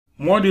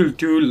Module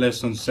 2,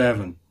 Lesson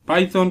 7,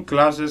 Python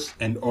Classes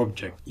and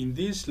Objects. In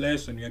this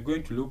lesson, we are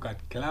going to look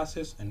at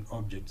classes and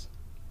objects.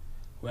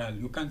 Well,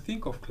 you can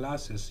think of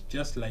classes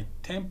just like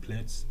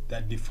templates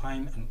that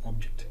define an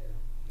object.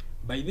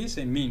 By this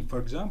I mean, for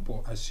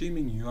example,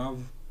 assuming you have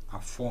a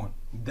phone,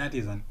 that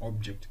is an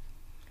object.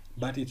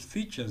 But its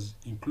features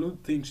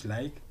include things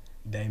like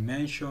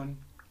dimension,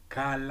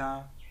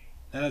 color,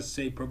 let us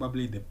say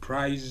probably the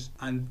price,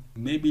 and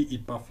maybe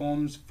it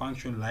performs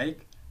function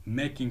like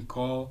making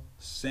call,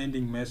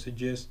 sending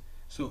messages.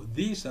 So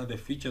these are the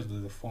features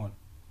of the phone.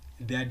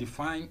 They are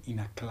defined in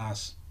a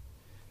class.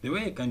 The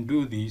way you can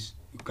do this,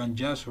 you can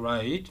just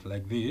write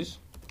like this,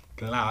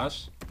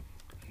 class,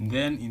 and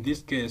then in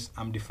this case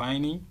I'm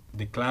defining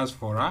the class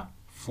for a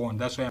phone.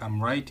 That's why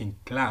I'm writing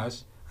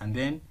class and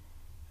then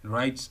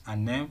writes a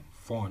name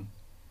phone.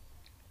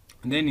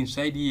 And then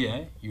inside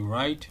here you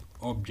write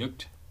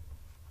object.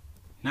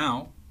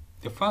 Now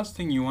the first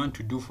thing you want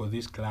to do for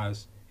this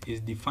class is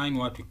define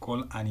what we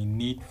call an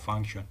init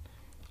function.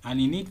 An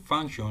init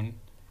function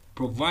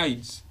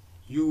provides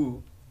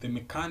you the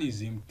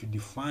mechanism to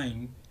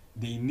define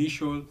the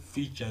initial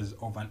features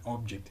of an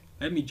object.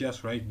 Let me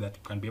just write that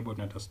you can be able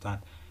to understand.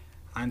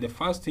 And the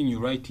first thing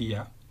you write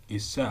here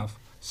is self.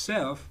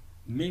 Self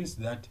means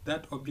that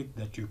that object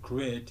that you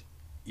create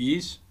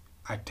is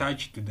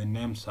attached to the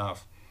name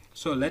self.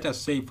 So let us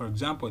say, for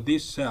example,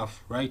 this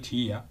self right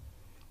here,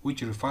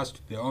 which refers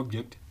to the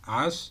object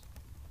as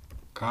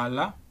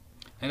color.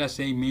 Let us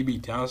say maybe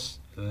it has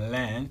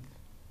length,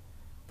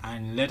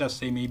 and let us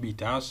say maybe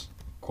it has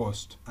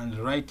cost. And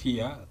right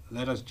here,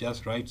 let us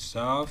just write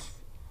self.color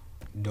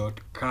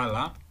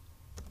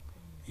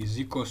is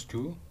equals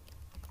to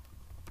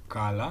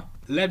color.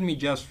 Let me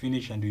just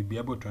finish and we'll be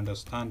able to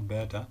understand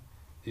better.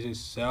 This is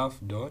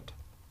self.length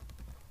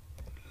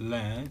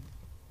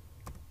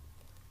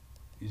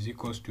is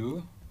equals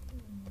to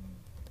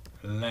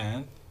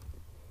length,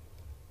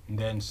 and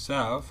then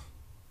self.cost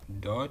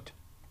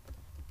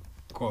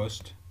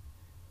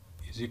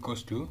is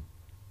equals to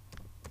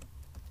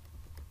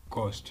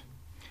cost.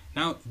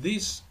 Now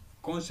this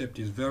concept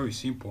is very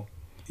simple.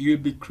 You'll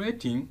be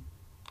creating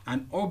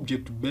an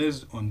object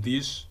based on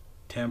this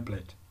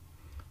template.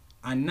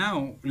 And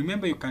now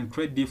remember, you can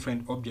create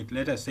different objects,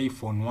 let us say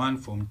phone 1,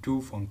 phone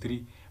 2, phone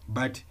 3,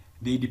 but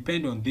they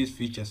depend on these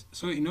features.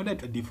 So in order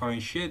to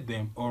differentiate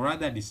them, or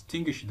rather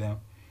distinguish them,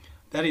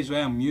 that is why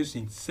I'm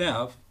using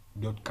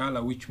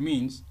self.color, which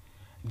means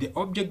the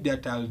object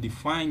that I'll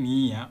define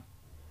here,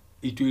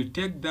 it will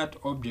take that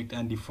object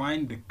and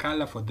define the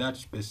color for that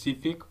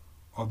specific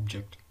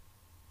object.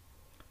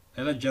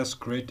 Let us just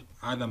create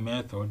other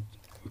method.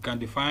 We can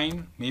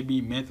define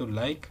maybe method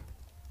like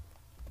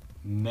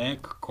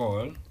make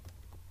call,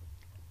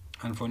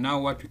 and for now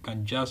what we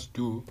can just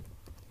do,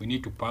 we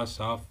need to pass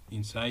off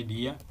inside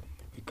here.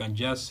 We can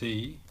just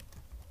say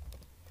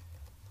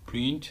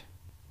print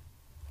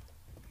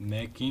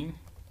making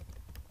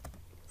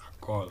a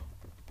call.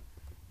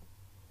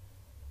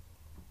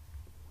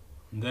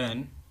 And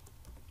then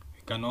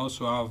we can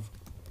also have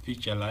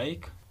feature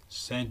like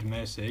send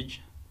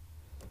message.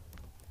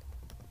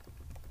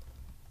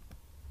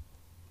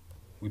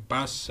 We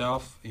pass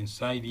self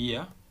inside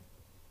here.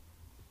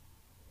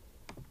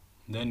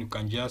 Then you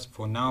can just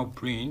for now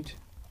print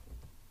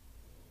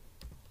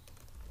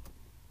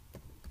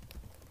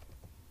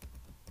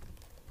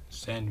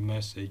send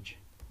message.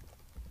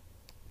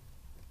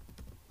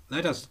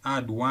 Let us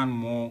add one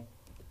more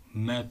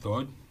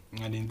method,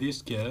 and in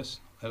this case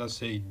let us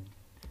say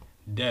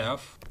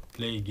def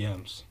play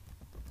games.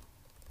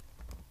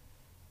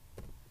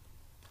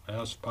 Let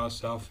us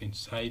pass off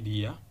inside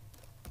here.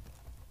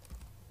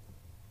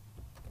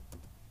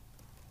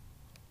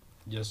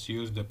 Just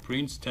use the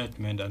print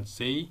statement and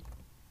say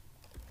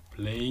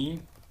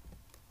playing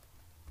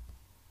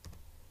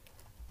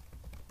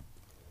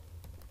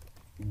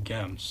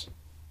games.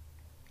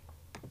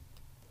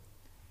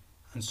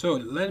 And so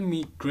let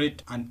me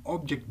create an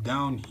object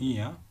down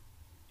here.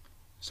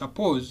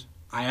 Suppose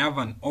I have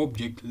an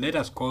object, let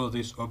us call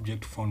this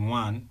object phone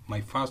 1.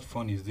 My first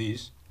phone is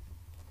this,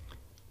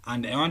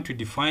 and I want to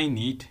define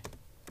it.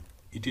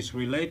 It is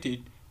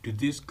related to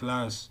this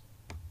class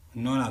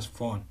known as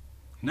phone.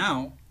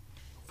 Now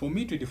for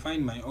me to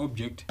define my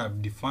object,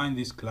 I've defined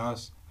this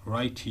class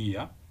right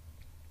here,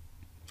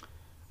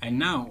 and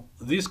now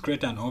this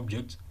create an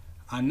object,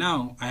 and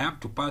now I have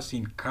to pass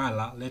in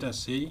color. Let us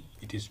say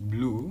it is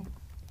blue,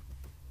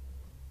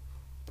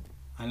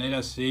 and let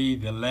us say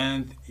the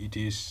length, it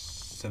is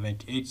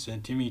 78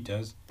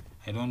 centimeters.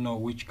 I don't know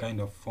which kind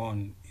of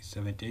phone is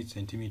 78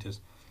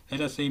 centimeters. Let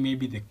us say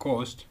maybe the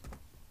cost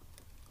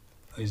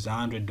is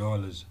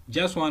 $100.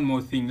 Just one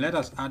more thing, let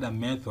us add a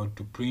method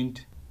to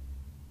print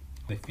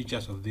the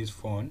features of this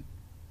phone.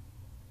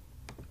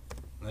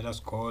 Let us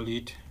call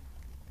it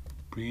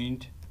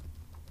print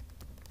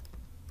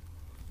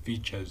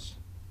features,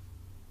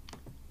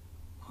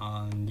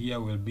 and here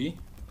will be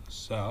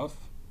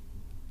self.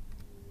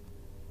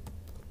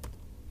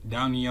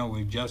 Down here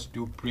we'll just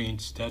do print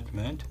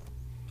statement,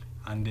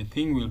 and the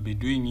thing we'll be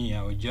doing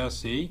here, we'll just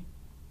say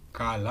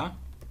color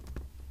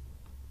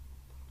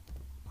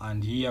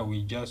and here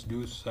we just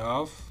do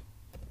self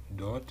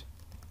dot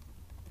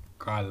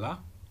color,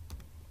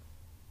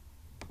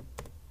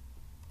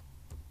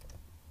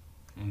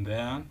 and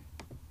then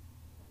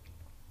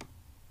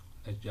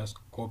let's just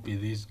copy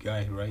this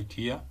guy right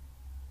here,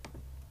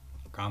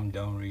 come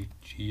down right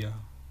here.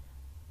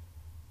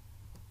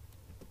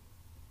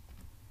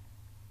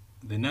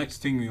 The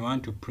next thing we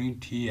want to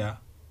print here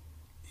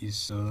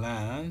is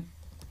length.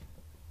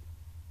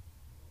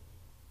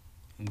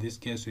 In this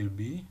case will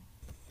be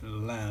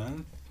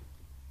length.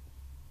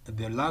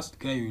 The last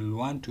guy we'll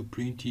want to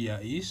print here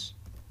is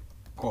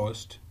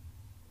cost.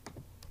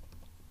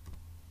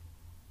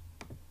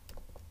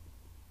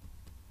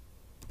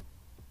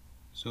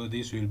 So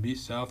this will be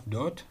self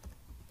dot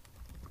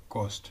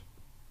cost.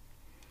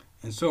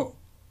 And so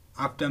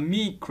after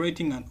me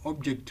creating an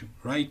object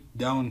right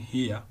down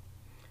here,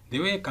 the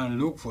way I can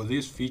look for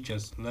these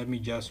features, let me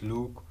just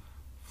look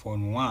for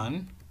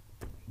one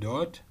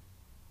dot,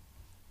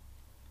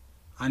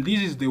 and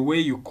this is the way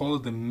you call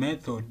the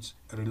methods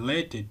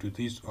related to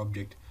this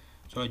object.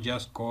 So I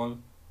just call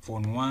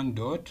font1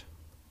 dot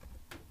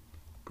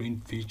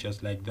print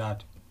features like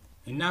that.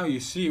 And now you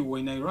see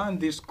when I run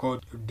this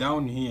code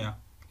down here,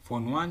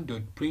 font1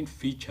 dot print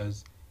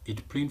features,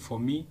 it print for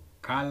me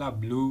color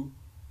blue,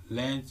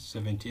 length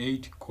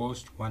 78,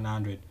 cost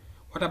 100.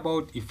 What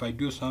about if I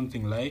do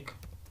something like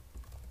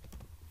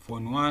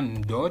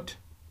font1 dot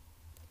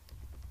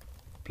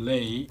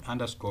play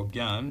underscore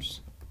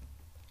games?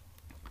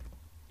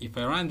 If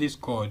I run this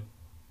code,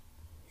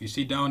 you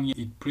see down here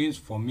it prints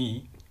for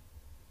me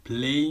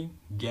play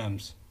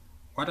games.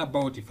 What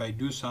about if I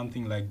do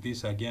something like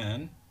this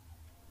again?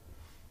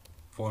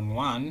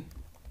 font1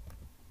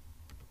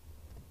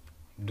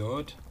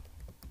 dot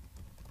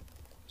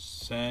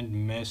send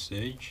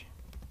message.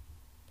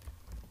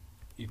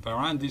 If I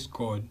run this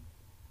code,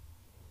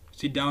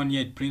 see down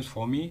here it prints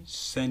for me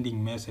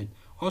sending message.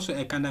 Also,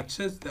 I can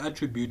access the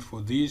attribute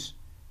for this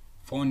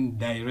font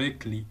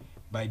directly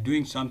by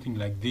doing something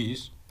like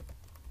this.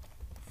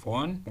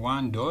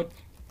 Font1 dot,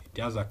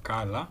 it has a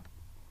color,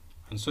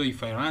 and so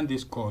if I run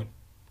this code,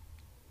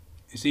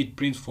 you see it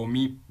prints for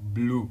me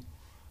blue.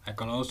 I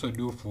can also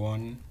do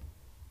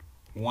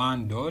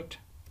font1 dot,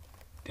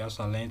 it has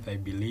a length, I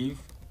believe.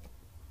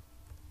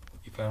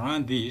 If I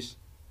run this,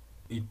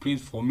 it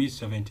prints for me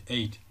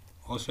 78.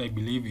 Also, I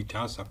believe it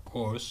has a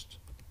cost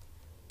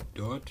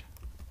dot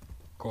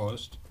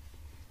cost.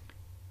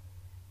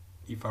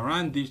 If I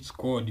run this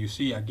code, you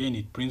see again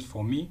it prints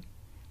for me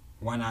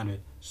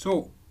 100.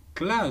 So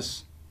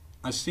class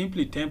are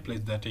simply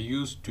templates that are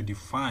used to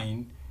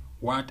define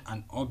what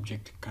an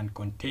object can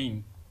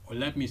contain, or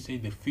let me say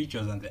the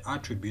features and the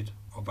attributes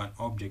of an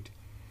object.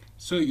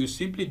 So you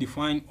simply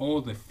define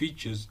all the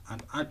features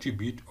and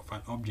attributes of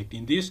an object.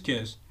 In this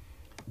case,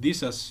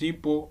 these are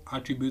simple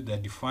attributes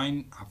that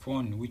define a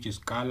font, which is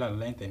color,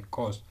 length, and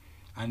cost.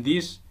 And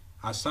these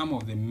are some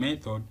of the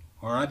method,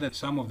 or rather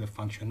some of the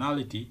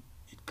functionality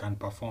it can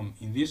perform.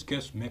 In this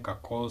case, make a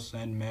call,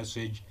 send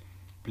message,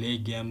 play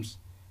games,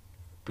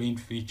 print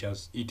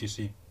features,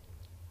 etc.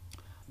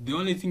 The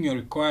only thing you're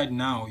required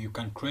now, you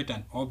can create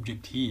an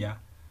object here,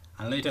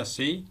 and let us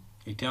say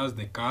it has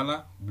the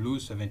color, blue,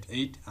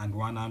 78, and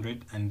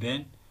 100, and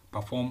then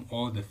perform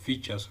all the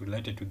features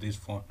related to this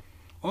font.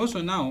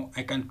 Also now,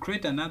 I can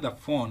create another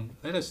font.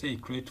 Let us say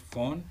create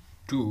font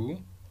 2.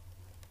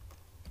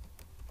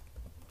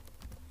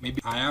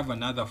 Maybe I have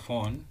another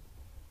font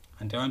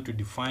and I want to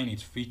define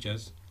its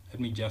features. Let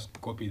me just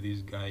copy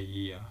this guy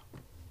here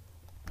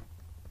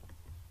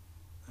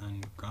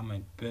and come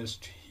and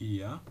paste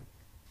here.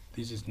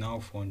 This is now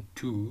font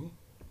 2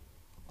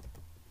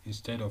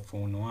 instead of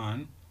font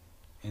 1.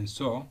 And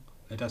so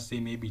let us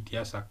say maybe it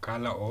has a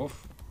color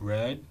of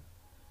red.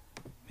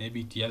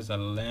 Maybe it has a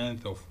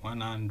length of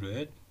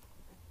 100,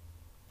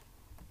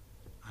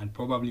 and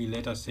probably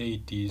let us say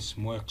it is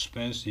more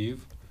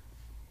expensive,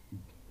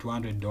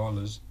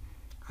 $200.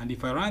 And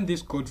if I run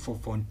this code for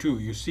font 2,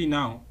 you see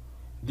now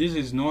this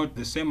is not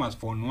the same as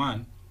font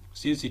 1,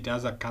 since it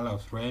has a color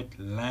of red,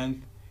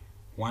 length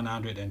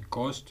 100, and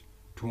cost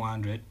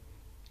 200.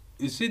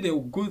 You see, the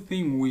good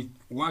thing with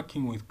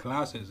working with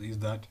classes is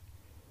that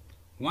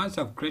once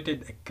I've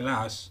created a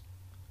class,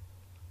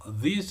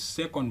 this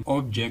second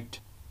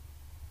object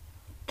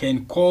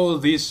can call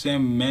these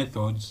same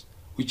methods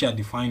which are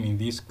defined in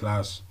this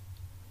class.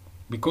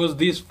 Because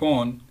this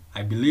font,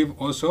 I believe,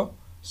 also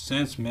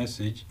sends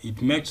message,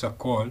 it makes a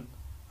call,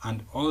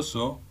 and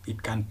also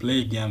it can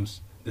play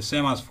games, the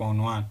same as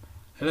font 1.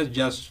 Let's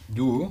just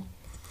do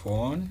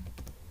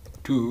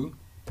font2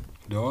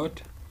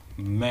 dot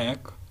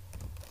make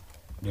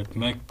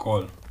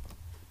call.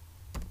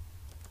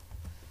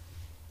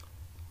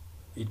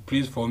 It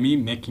prints for me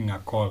making a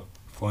call.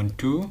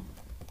 Font2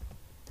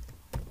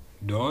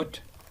 dot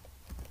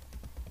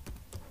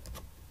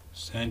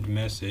send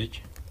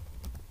message.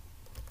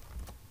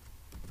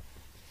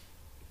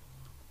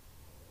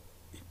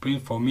 It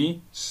prints for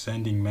me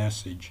sending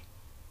message.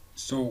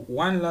 So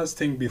one last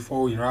thing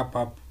before we wrap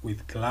up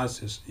with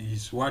classes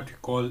is what we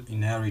call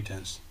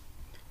inheritance.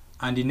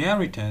 And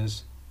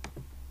inheritance,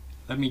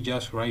 let me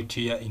just write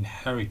here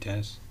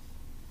inheritance.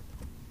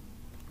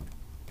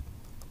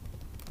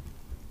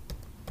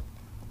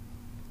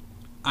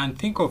 And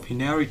think of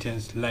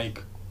inheritance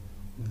like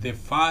the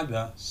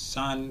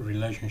father-son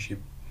relationship.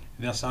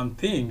 There are some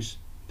things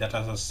that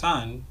as a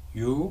son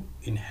you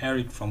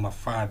inherit from a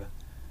father.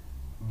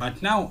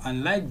 But now,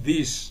 unlike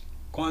this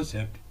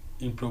concept,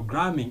 in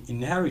programming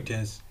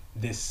inheritance,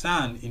 the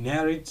son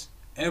inherits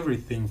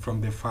everything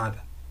from the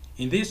father.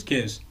 In this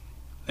case,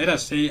 let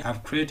us say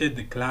I've created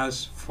the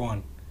class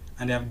phone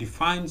and I've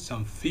defined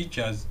some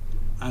features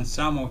and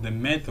some of the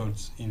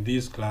methods in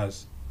this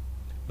class.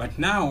 But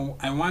now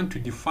I want to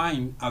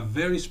define a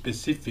very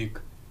specific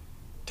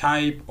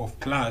type of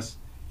class.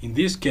 In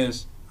this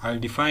case, I'll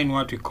define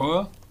what we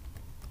call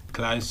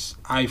class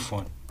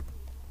iPhone.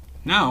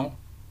 Now,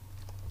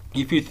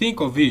 if you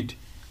think of it,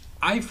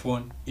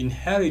 iPhone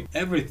inherits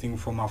everything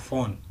from a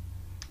phone,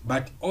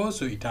 but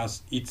also it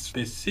has its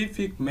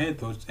specific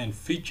methods and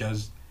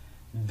features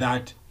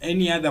that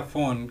any other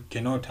phone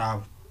cannot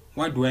have.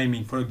 What do I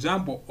mean? For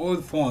example, all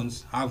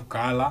phones have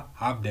color,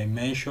 have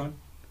dimension,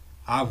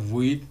 have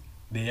width,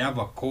 they have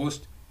a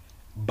cost,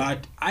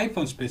 but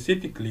iPhone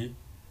specifically,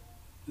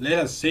 let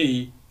us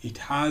say it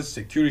has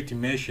security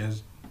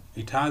measures,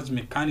 it has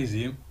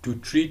mechanism to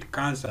treat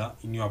cancer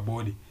in your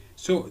body.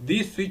 So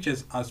these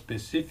features are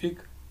specific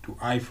to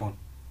iPhone.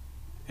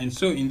 And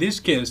so in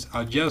this case,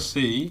 I'll just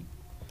say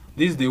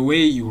this is the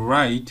way you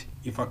write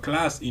if a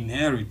class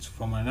inherits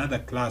from another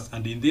class,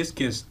 and in this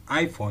case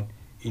iPhone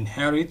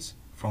inherits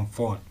from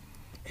phone.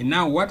 And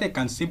now what I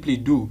can simply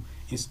do,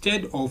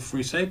 instead of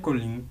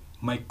recycling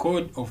my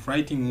code of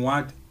writing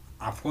what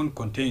a phone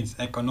contains,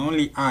 I can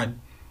only add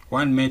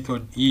one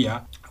method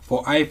here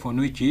for iPhone,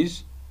 which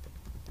is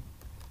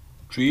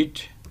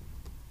treat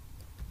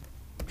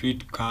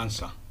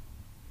cancer.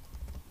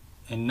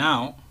 And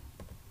now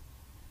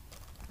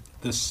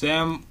the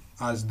same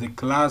as the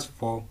class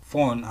for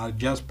phone, I'll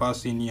just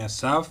pass in here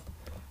self,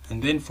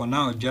 and then for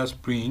now I'll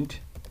just print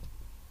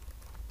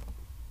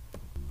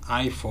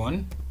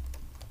iPhone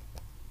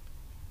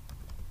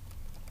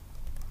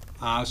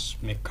as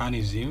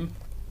mechanism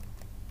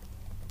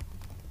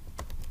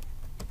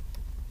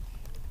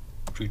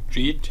to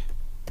treat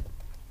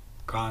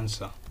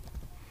cancer.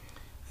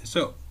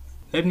 So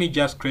let me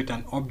just create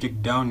an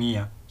object down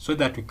here so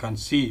that we can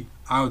see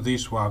how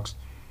this works.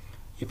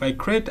 If I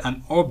create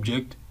an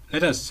object,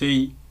 let us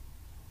say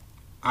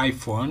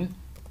iPhone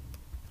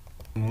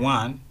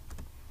 1,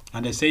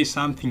 and I say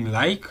something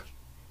like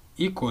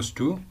equals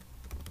to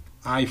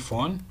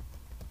iPhone.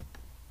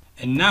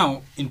 And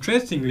now,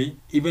 interestingly,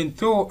 even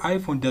though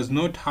iPhone does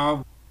not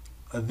have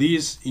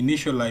this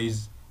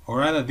initialize, or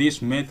rather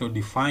this method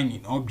defined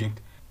in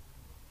object,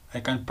 I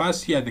can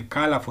pass here the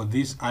color for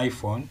this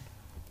iPhone,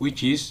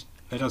 which is,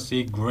 let us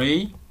say,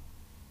 gray.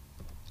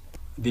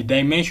 The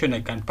dimension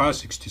I can pass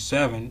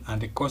 67,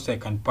 and the cost I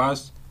can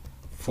pass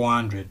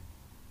 400.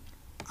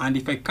 And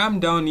if I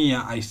come down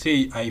here, I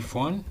say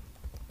iPhone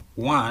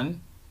 1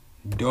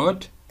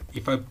 dot,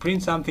 if I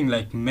print something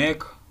like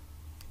make,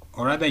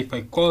 or rather if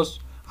I call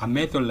a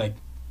method like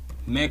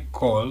make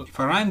call, if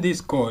I run this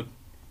code,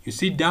 you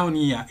see down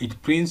here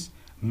it prints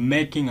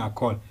making a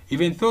call,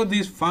 even though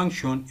this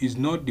function is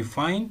not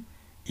defined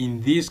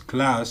in this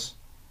class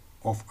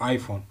of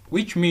iPhone,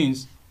 which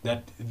means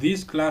that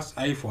this class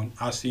iPhone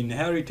has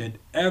inherited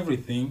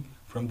everything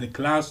from the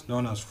class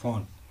known as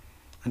phone.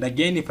 And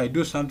again, if I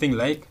do something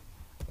like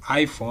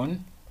iPhone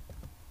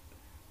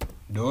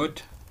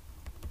dot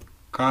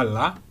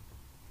color,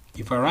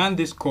 if I run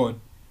this code,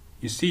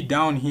 you see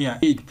down here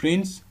it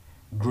prints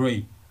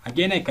gray.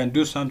 Again, I can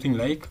do something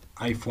like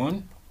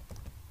iPhone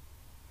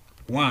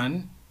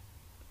 1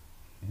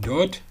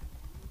 dot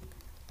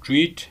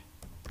treat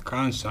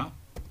cancer,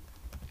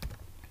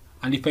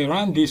 and if I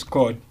run this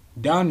code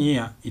down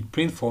here, it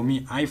prints for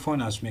me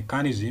iPhone as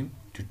mechanism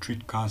to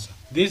treat cancer.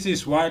 This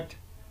is what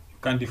you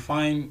can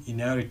define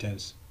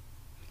inheritance.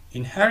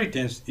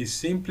 Inheritance is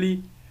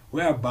simply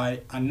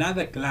whereby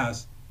another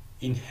class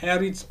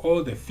inherits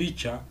all the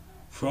feature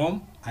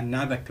from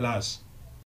another class.